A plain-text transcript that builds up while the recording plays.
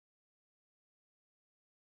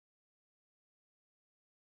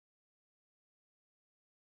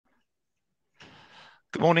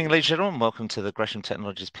Good morning, ladies and gentlemen. Welcome to the GRESHAM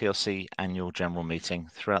Technologies PLC annual general meeting.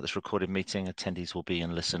 Throughout this recorded meeting, attendees will be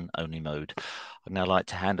in listen-only mode. I'd now like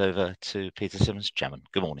to hand over to Peter Simmons, Chairman.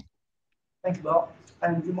 Good morning. Thank you, Mark,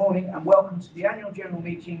 and good morning and welcome to the annual general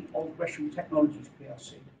meeting of GRESHAM Technologies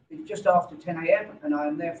PLC. It's just after 10 AM and I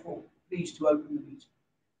am therefore pleased to open the meeting.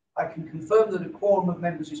 I can confirm that a quorum of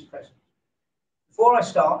members is present. Before I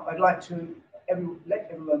start, I'd like to let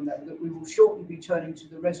everyone know that we will shortly be turning to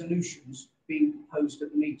the resolutions being proposed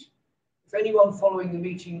at the meeting. If anyone following the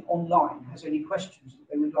meeting online has any questions that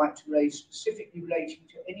they would like to raise specifically relating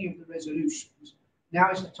to any of the resolutions,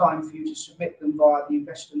 now is the time for you to submit them via the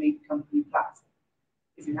Investor Meet Company platform,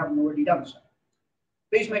 if you haven't already done so.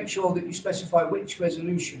 Please make sure that you specify which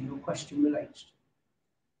resolution your question relates to.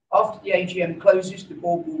 After the AGM closes, the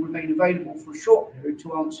board will remain available for a short period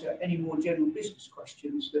to answer any more general business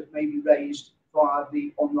questions that may be raised via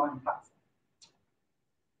the online platform.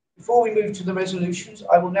 Before we move to the resolutions,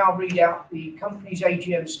 I will now read out the company's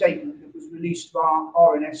AGM statement that was released via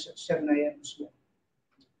RNS at 7 AM this morning.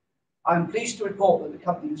 I am pleased to report that the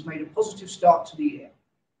company has made a positive start to the year.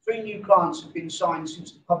 3 new clients have been signed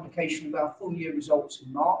since the publication of our full year results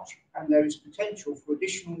in March, and there is potential for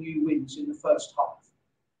additional new wins in the first half.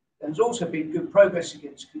 There has also been good progress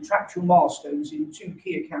against contractual milestones in 2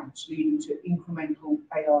 key accounts, leading to incremental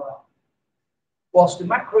ARR. Whilst the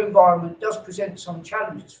macro environment does present some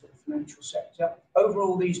challenges for the financial sector,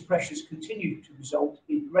 overall these pressures continue to result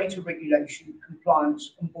in greater regulation,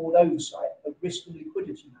 compliance and board oversight of risk and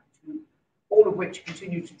liquidity management, all of which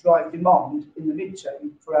continue to drive demand in the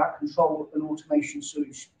midterm for our control and automation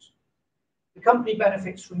solutions. The company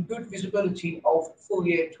benefits from good visibility of full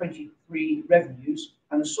year 23 revenues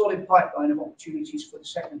and a solid pipeline of opportunities for the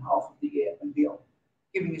second half of the year and beyond,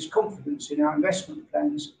 giving us confidence in our investment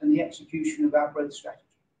plans and the execution of our growth strategy.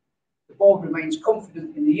 The board remains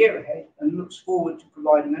confident in the year ahead and looks forward to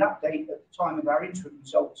providing an update at the time of our interim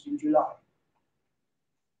results in July.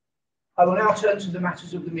 I will now turn to the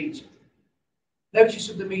matters of the meeting. Notice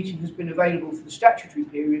of the meeting has been available for the statutory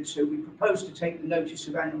period, so we propose to take the notice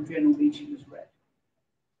of annual general meeting as read.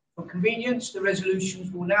 For convenience, the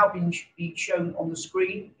resolutions will now be shown on the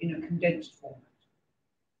screen in a condensed format.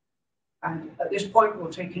 And at this point,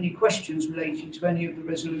 we'll take any questions relating to any of the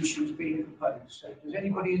resolutions being proposed. So does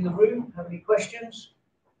anybody in the room have any questions?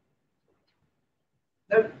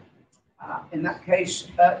 No? In that case,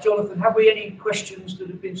 Jonathan, have we any questions that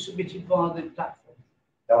have been submitted via the platform?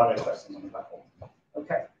 There are no questions on the platform.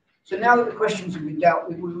 Okay. So now that the questions have been dealt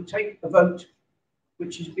with, we will take a vote,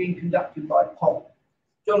 which is being conducted by poll.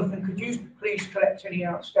 Jonathan, could you please collect any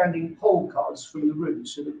outstanding poll cards from the room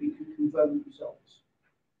so that we can confirm the results?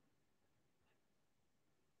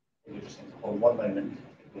 We just need to hold one moment.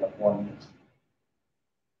 We have one.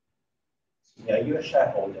 Yeah, are you a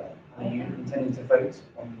shareholder? Are you intending to vote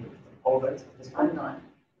on the poll vote at this point? I'm not.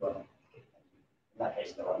 Well, in that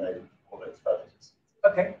case, there are no poll votes voted.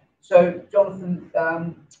 Okay. So, Jonathan,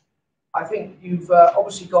 I think you've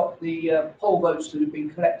obviously got the poll votes that have been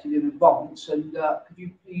collected in advance, and could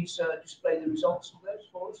you please display the results of those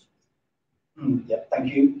for us? Yeah,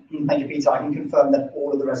 thank you. Thank you, Peter. I can confirm that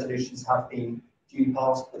all of the resolutions have been duly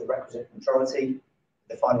passed with the requisite majority.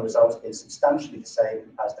 The final result has been substantially the same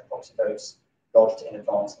as the proxy votes lodged in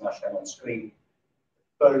advance and are shown on screen.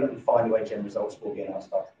 Full and final AGM results will be announced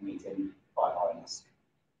after the meeting by RNS.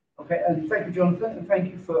 Okay, and thank you, Jonathan, and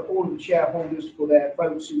thank you for all of the shareholders for their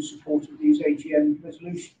votes in support of these AGM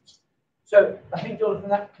resolutions. So I think, Jonathan,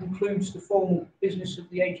 that concludes the formal business of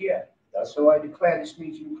the AGM. So I declare this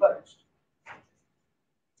meeting closed.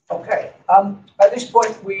 Okay, at this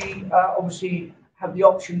point, we obviously have the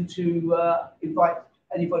option to invite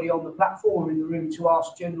anybody on the platform or in the room to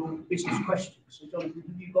ask general business questions. So, Jonathan,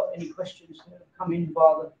 have you got any questions that have come in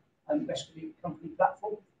via the Investor Meet Company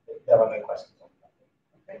platform? There are no questions on the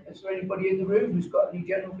platform. Okay, is there anybody in the room who's got any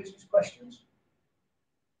general business questions?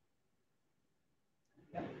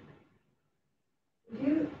 Yeah. Do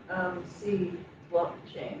you see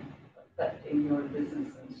blockchain affecting your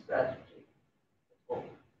business and strategy?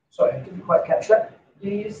 Sorry, I didn't quite catch that. Do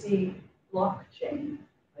you see blockchain,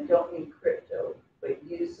 I don't mean crypto, but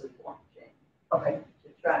use of blockchain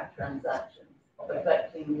to track transactions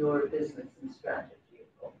affecting your business and strategy?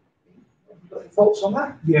 Have you got any thoughts on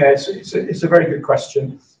that? Yeah, it's a very good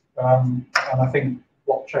question. And I think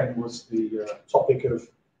blockchain was the topic of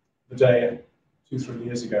the day 2-3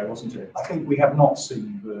 years ago, wasn't it? I think we have not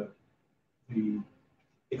seen the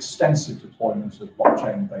extensive deployment of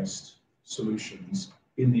blockchain-based solutions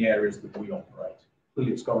in the areas that we operate.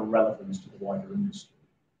 Clearly, it's got a relevance to the wider industry,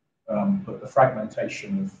 but the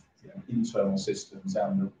fragmentation of internal systems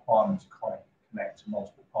and the requirement to connect to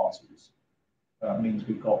multiple parties means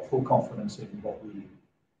we've got full confidence in what we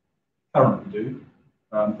currently do,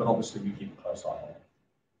 but obviously we keep a close eye on it.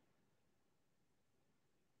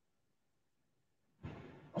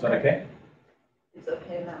 Is that okay? It's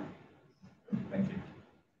okay now. Thank you.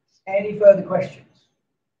 Any further questions?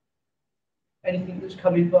 Anything that's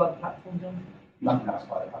come in by the platform, John? Nothing else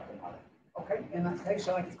by the platform either. Okay, in that case,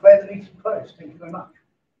 I declare the meeting closed. Thank you very much.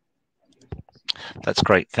 That's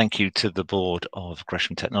great. Thank you to the board of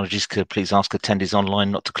Gresham Technologies. Could I please ask attendees online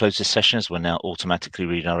not to close this session, as we'll now automatically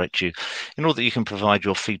redirect you in order that you can provide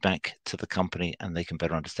your feedback to the company and they can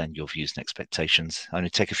better understand your views and expectations. Only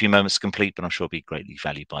take a few moments to complete, but I'm sure it'll be greatly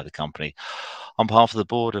valued by the company. On behalf of the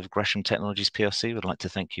board of Gresham Technologies PLC, we'd like to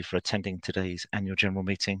thank you for attending today's annual general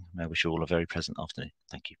meeting. I wish you all a very pleasant afternoon.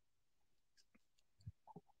 Thank you.